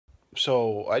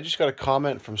So I just got a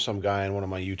comment from some guy in one of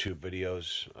my YouTube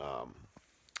videos.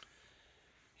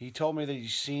 He told me that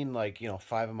he's seen like,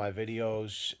 5 of my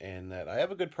videos and that I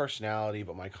have a good personality,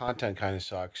 but my content kind of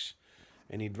sucks.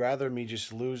 And he'd rather me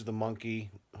just lose the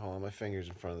monkey. Hold on, my finger's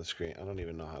in front of the screen. I don't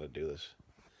even know how to do this.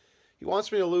 He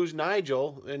wants me to lose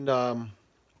Nigel and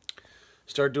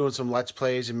start doing some Let's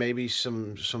Plays and maybe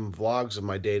some vlogs of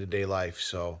my day-to-day life.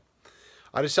 So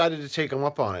I decided to take him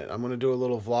up on it. I'm going to do a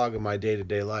little vlog of my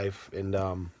day-to-day life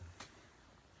and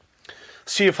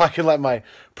see if I can let my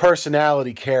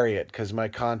personality carry it, because my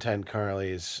content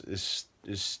currently is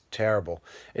terrible.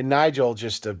 And Nigel,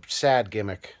 just a sad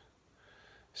gimmick.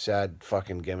 Sad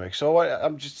fucking gimmick. So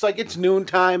I'm just like, it's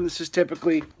noontime. This is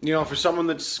typically, for someone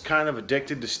that's kind of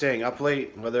addicted to staying up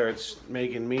late, whether it's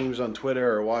making memes on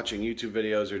Twitter or watching YouTube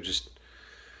videos or just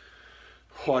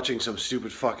watching some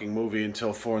stupid fucking movie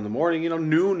until 4 in the morning.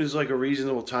 Noon is like a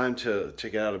reasonable time to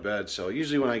get out of bed. So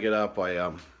usually when I get up,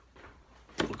 I'll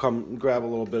come grab a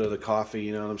little bit of the coffee,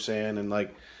 you know what I'm saying? And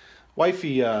like,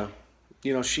 wifey,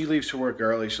 she leaves for work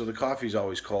early, so the coffee's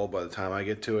always cold by the time I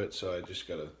get to it. So I just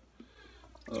gotta,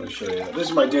 let me show you. This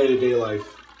is my day-to-day life.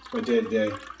 My day-to-day.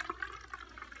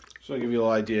 So I'll give you a little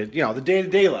idea. The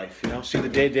day-to-day life, see the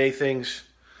day-to-day things.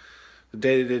 The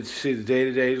day-to-day, see the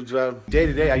day-to-day.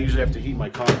 Day-to-day, I usually have to heat my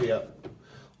coffee up.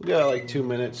 We got like 2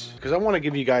 minutes. Because I want to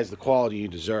give you guys the quality you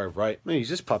deserve, right? I'm going to use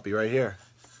this puppy right here.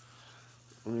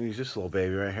 I'm going to use this little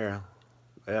baby right here.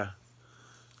 Yeah.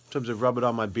 Sometimes I rub it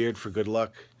on my beard for good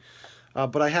luck.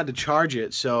 But I had to charge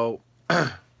it, so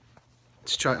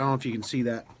let's try. I don't know if you can see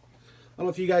that. I don't know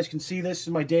if you guys can see this. This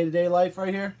is my day-to-day life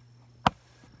right here.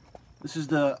 That's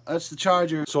the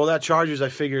charger. So that chargers, I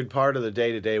figured part of the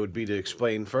day-to-day would be to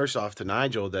explain first off to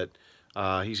Nigel that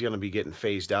he's going to be getting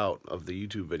phased out of the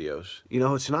YouTube videos.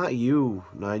 It's not you,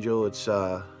 Nigel. It's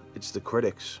the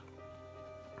critics.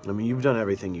 I mean, you've done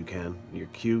everything you can. You're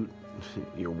cute,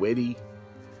 you're witty,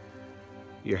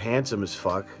 you're handsome as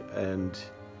fuck, and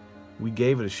we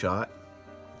gave it a shot,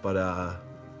 but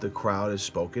the crowd has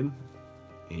spoken,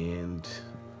 and,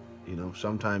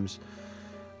 sometimes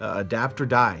adapt or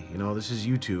die. This is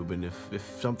YouTube, and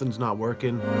if something's not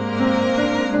working...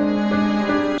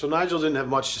 So Nigel didn't have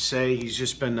much to say. He's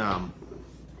just been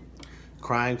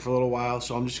crying for a little while,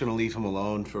 so I'm just going to leave him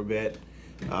alone for a bit.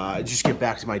 Just get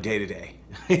back to my day-to-day.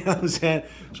 You know what I'm saying?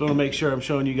 Just want to make sure I'm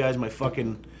showing you guys my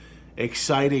fucking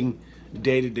exciting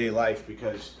day-to-day life,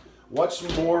 because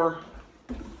what's more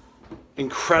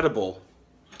incredible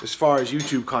as far as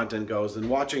YouTube content goes than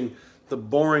watching the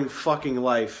boring fucking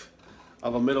life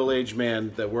of a middle-aged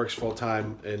man that works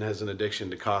full-time and has an addiction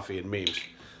to coffee and memes.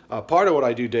 Part of what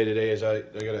I do day-to-day is I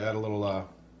gotta add a little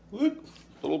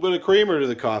bit of creamer to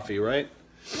the coffee, right?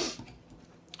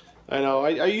 I know,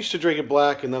 I used to drink it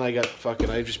black, and then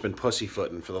I've just been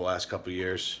pussyfooting for the last couple of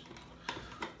years.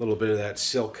 A little bit of that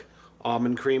silk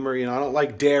almond creamer. I don't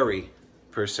like dairy,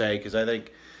 per se, because I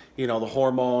think, the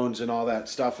hormones and all that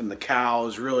stuff and the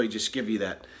cows really just give you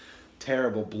that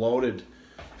terrible bloated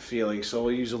feeling. So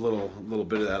we'll use a little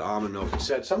bit of that almond milk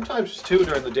instead. Sometimes, too,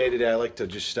 during the day-to-day, I like to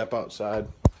just step outside.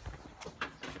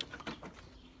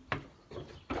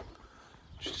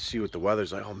 Just to see what the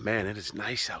weather's like. Oh, man, it is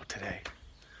nice out today.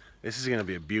 This is going to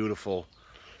be a beautiful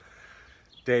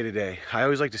day-to-day. I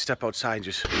always like to step outside and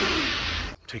just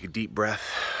take a deep breath,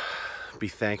 be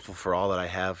thankful for all that I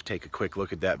have, take a quick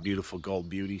look at that beautiful gold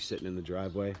beauty sitting in the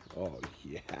driveway. Oh,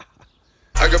 yeah.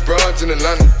 I got broads in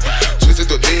Atlanta.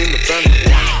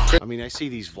 I mean, I see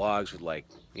these vlogs with, like,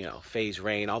 FaZe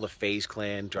Rain, all the FaZe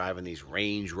clan driving these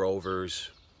Range Rovers,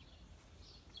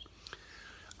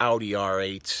 Audi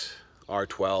R8s,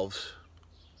 R12s.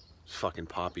 It's fucking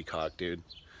poppycock, dude.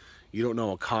 You don't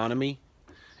know economy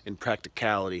and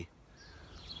practicality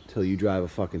until you drive a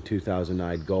fucking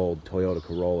 2009 gold Toyota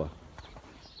Corolla.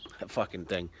 That fucking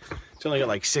thing. It's only got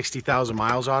like 60,000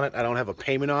 miles on it. I don't have a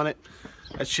payment on it.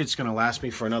 That shit's gonna last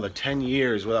me for another 10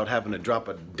 years without having to drop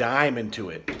a dime into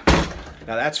it.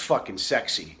 Now that's fucking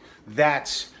sexy.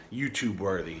 That's YouTube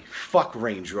worthy. Fuck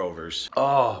Range Rovers.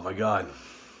 Oh my God.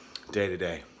 Day to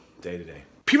day. Day to day.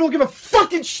 People don't give a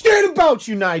fucking shit about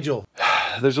you, Nigel.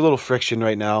 There's a little friction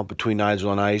right now between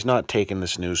Nigel and I. He's not taking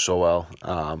this news so well.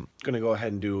 Gonna go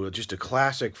ahead and do just a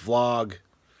classic vlog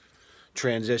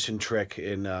transition trick,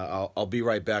 and I'll be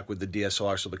right back with the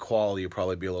DSLR, so the quality will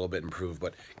probably be a little bit improved,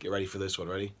 but get ready for this one.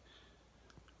 Ready?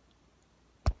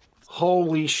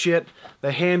 Holy shit,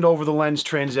 the hand over the lens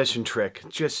transition trick,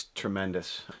 just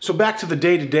tremendous. So back to the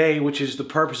day-to-day, which is the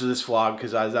purpose of this vlog,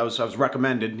 because I was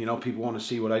recommended. People want to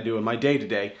see what I do in my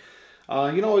day-to-day.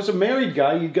 As a married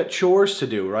guy, you got chores to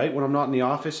do, right? When I'm not in the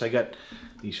office, I got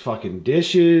these fucking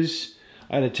dishes.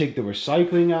 I had to take the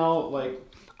recycling out. Like,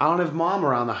 I don't have mom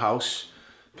around the house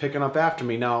picking up after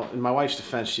me. Now, in my wife's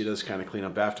defense, she does kind of clean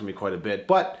up after me quite a bit.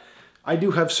 But I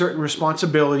do have certain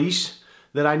responsibilities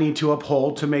that I need to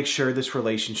uphold to make sure this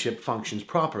relationship functions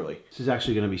properly. This is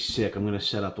actually going to be sick. I'm going to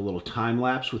set up a little time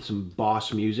lapse with some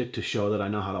boss music to show that I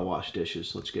know how to wash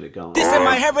dishes. Let's get it going. This is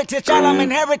my heritage, all I'm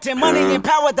inheriting. Money and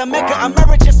power, the maker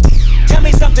emeritus. Tell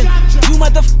me something, you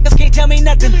motherfuckers can't tell me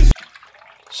nothing.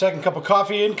 Second cup of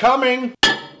coffee incoming.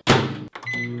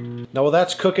 Now while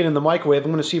that's cooking in the microwave,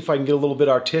 I'm going to see if I can get a little bit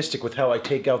artistic with how I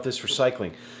take out this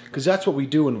recycling. Because that's what we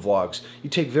do in vlogs. You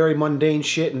take very mundane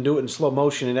shit and do it in slow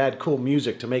motion and add cool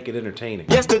music to make it entertaining.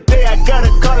 Yesterday I got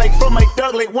a call like from my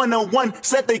dog like 101.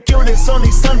 Said they killed his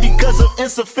only son because of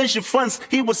insufficient funds.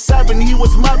 He was sobbing, he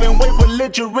was mobbing, way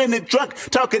belligerent and drunk.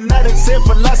 Talking out his head,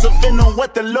 philosophing on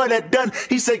what the Lord had done.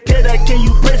 He said, kid, can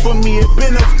you pray for me? It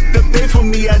been a day for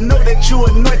me. I know that you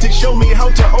anointed, show me how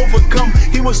to overcome.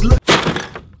 He was looking.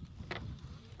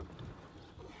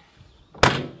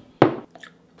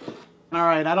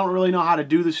 Alright, I don't really know how to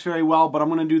do this very well, but I'm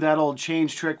going to do that old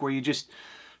change trick where you just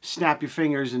snap your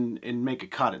fingers and make a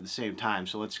cut at the same time.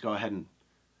 So let's go ahead and...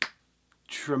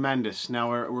 Tremendous. Now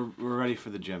we're ready for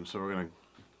the gym, so we're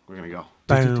gonna go.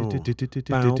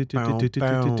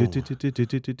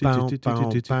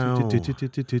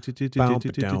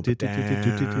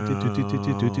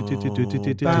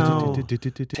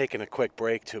 Taking a quick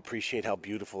break to appreciate how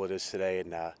beautiful it is today,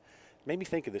 and made me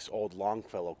think of this old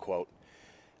Longfellow quote.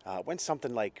 Went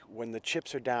something like, when the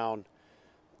chips are down,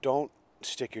 don't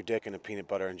stick your dick in a peanut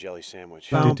butter and jelly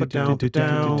sandwich. Rising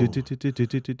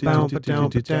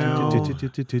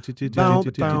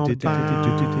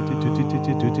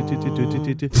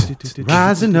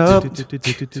up.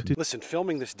 Listen,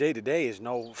 filming this day to day is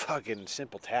no fucking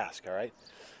simple task, all right?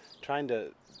 Trying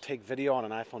to take video on an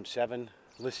iPhone 7,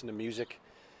 listen to music,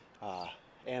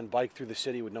 and bike through the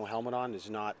city with no helmet on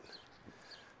is not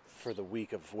for the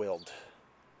weak of willed.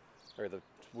 Or the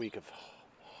weak of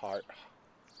heart.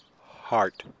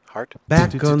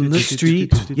 Back on the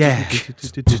street, yeah.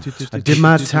 I did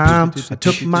my time, I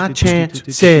took my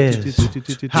chances. I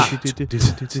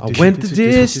went the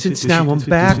distance, now I'm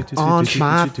back on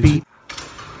my feet.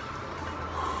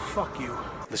 Fuck you.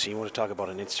 Listen, you want to talk about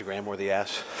an Instagram-worthy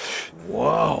ass?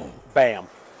 Whoa. Bam.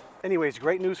 Anyways,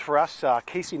 great news for us.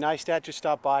 Casey Neistat just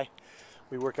stopped by.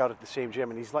 We work out at the same gym,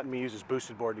 and he's letting me use his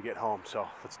boosted board to get home, so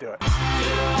let's do it.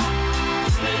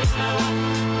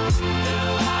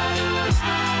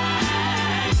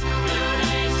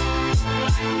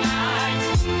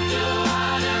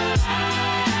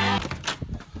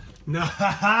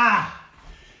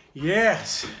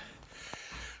 Yes.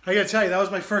 I gotta tell you, that was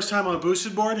my first time on a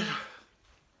boosted board.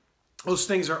 Those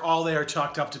things are all they are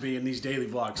chalked up to be in these daily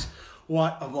vlogs.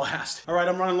 What a blast. All right,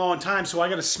 I'm running low on time, so I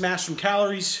gotta smash some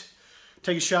calories,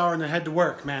 take a shower, and then head to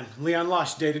work, man. Leon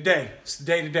Lush, day to day. It's the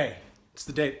day to day. It's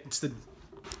the day. It's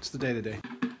the day to day.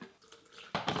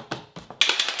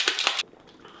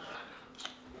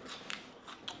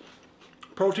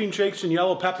 Protein shakes and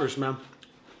yellow peppers, man.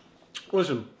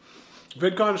 Listen,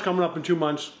 VidCon's coming up in 2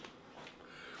 months.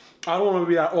 I don't want to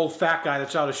be that old fat guy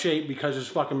that's out of shape because his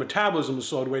fucking metabolism is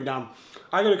slowed way down.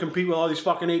 I gotta compete with all these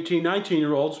fucking 18,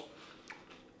 19-year-olds.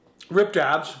 Ripped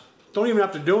abs. Don't even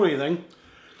have to do anything.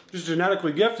 Just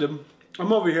genetically gifted.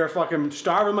 I'm over here fucking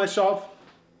starving myself.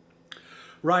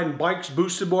 Riding bikes,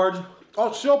 boosted boards.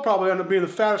 I'll still probably end up being the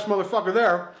fattest motherfucker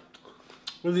there.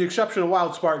 With the exception of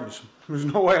Wild Spartans. There's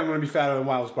no way I'm going to be fatter than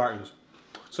Wild Spartans.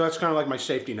 So that's kind of like my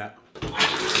safety net.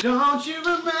 Don't you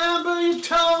remember you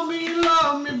told me you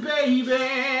love me, baby?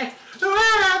 When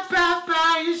I passed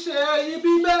by, you said you'd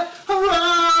be back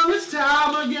around this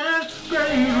time again,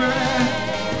 baby.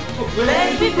 Oh,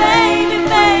 baby, baby,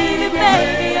 baby,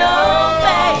 baby,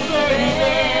 oh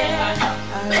baby,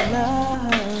 I love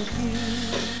you.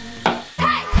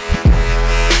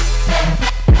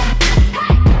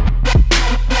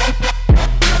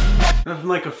 Nothing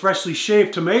like a freshly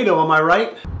shaved tomato, am I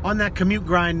right? On that commute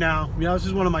grind now. You know, this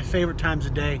is one of my favorite times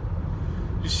of day.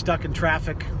 Just stuck in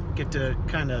traffic. Get to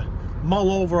kind of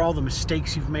mull over all the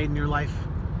mistakes you've made in your life.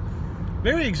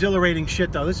 Very exhilarating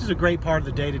shit, though. This is a great part of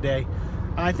the day-to-day.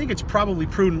 I think it's probably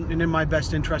prudent and in my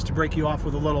best interest to break you off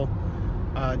with a little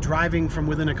driving from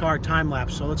within a car time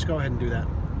lapse. So let's go ahead and do that.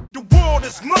 The world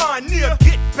is mine, near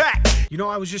get back. You know,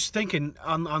 I was just thinking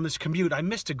on this commute, I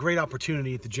missed a great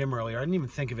opportunity at the gym earlier. I didn't even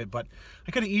think of it, but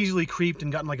I could have easily creeped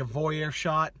and gotten like a voyeur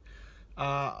shot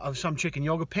of some chick in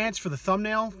yoga pants for the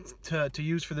thumbnail to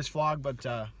use for this vlog, but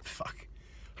fuck.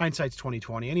 Hindsight's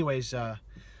 20/20. Anyways, I'm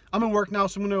in work now,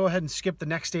 so I'm gonna go ahead and skip the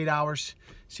next 8 hours,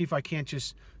 see if I can't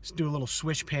just do a little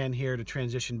swish pan here to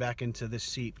transition back into this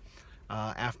seat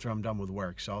after I'm done with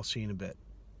work. So I'll see you in a bit.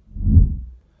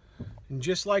 And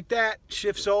just like that,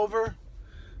 shift's over.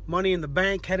 Money in the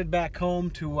bank, headed back home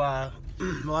to, well,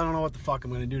 I don't know what the fuck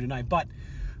I'm going to do tonight. But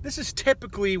this is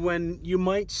typically when you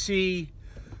might see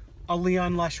a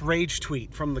Leon Lush rage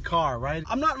tweet from the car, right?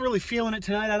 I'm not really feeling it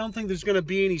tonight. I don't think there's going to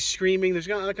be any screaming. There's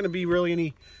not going to be really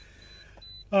any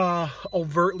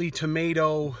overtly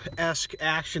tomato-esque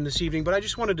action this evening, but I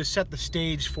just wanted to set the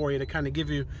stage for you to kind of give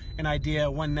you an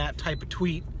idea when that type of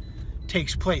tweet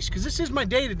takes place, because this is my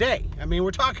day-to-day. I mean,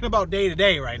 we're talking about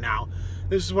day-to-day right now.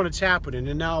 This is when it's happening,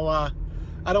 and now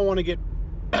I don't want to get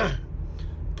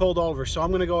pulled over, so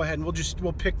I'm gonna go ahead and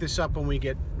we'll pick this up when we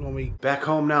back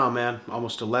home now, man.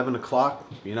 Almost 11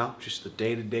 o'clock, you know, just the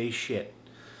day-to-day shit.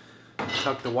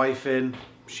 Tuck the wife in.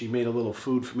 She made a little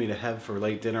food for me to have for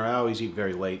late dinner. I always eat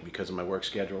very late because of my work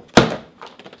schedule.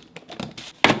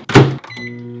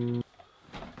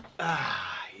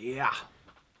 Yeah.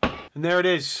 And there it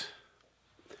is.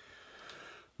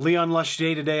 Leon Lush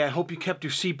day today. I hope you kept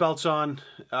your seatbelts on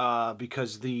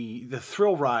because the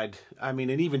thrill ride, I mean,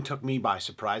 it even took me by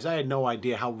surprise. I had no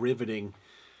idea how riveting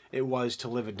it was to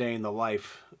live a day in the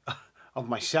life of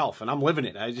myself, and I'm living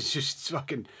it. It's just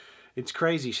fucking, it's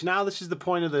crazy. So now this is the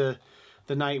point of the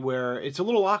night where it's a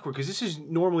little awkward because this is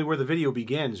normally where the video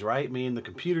begins, right? Me in the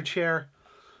computer chair,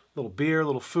 a little beer, a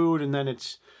little food, and then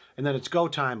it's go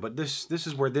time. But this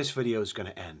is where this video is going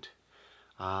to end.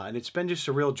 And it's been just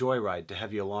a real joyride to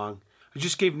have you along. I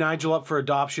just gave Nigel up for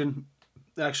adoption.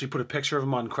 I actually put a picture of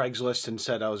him on Craigslist and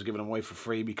said I was giving him away for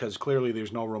free because clearly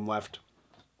there's no room left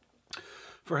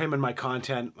for him in my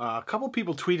content. A couple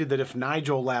people tweeted that if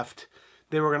Nigel left,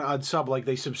 they were going to unsub, like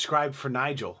they subscribed for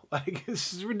Nigel. Like,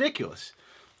 this is ridiculous.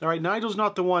 All right, Nigel's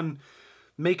not the one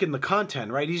making the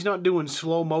content, right? He's not doing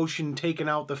slow motion, taking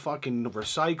out the fucking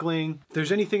recycling. If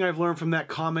there's anything I've learned from that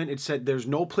comment, it said there's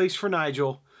no place for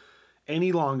Nigel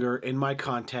any longer in my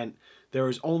content. There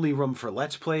is only room for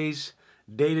Let's Plays,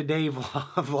 day-to-day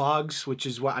vlogs, which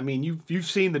is what, I mean, you've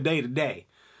seen the day-to-day.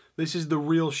 This is the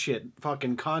real shit.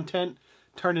 Fucking content,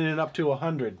 turning it up to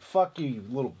 100. Fuck you, you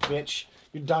little bitch.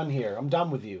 You're done here. I'm done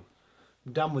with you.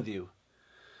 I'm done with you.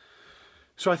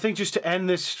 So I think just to end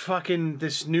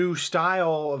this new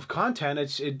style of content,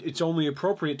 it's only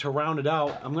appropriate to round it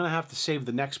out. I'm gonna have to save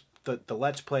the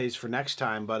Let's Plays for next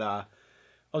time, but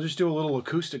I'll just do a little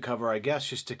acoustic cover, I guess,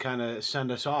 just to kind of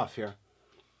send us off here.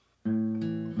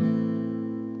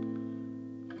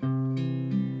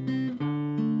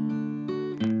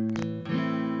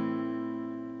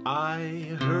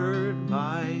 I heard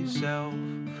myself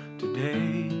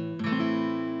today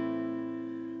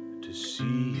to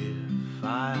see if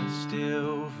I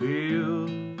still feel.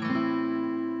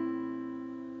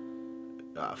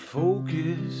 I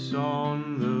focus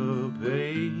on the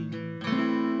pain,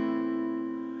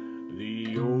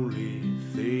 the only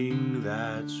thing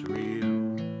that's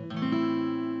real.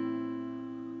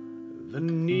 The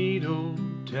needle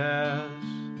tears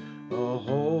a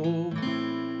hole,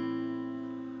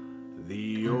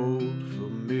 the old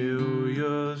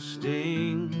familiar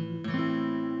sting.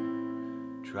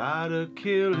 Try to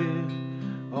kill it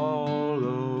all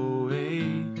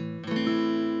away,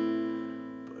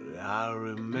 but I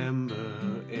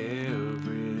remember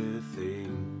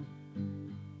everything.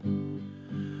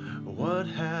 What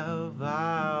have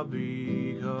I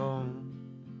become?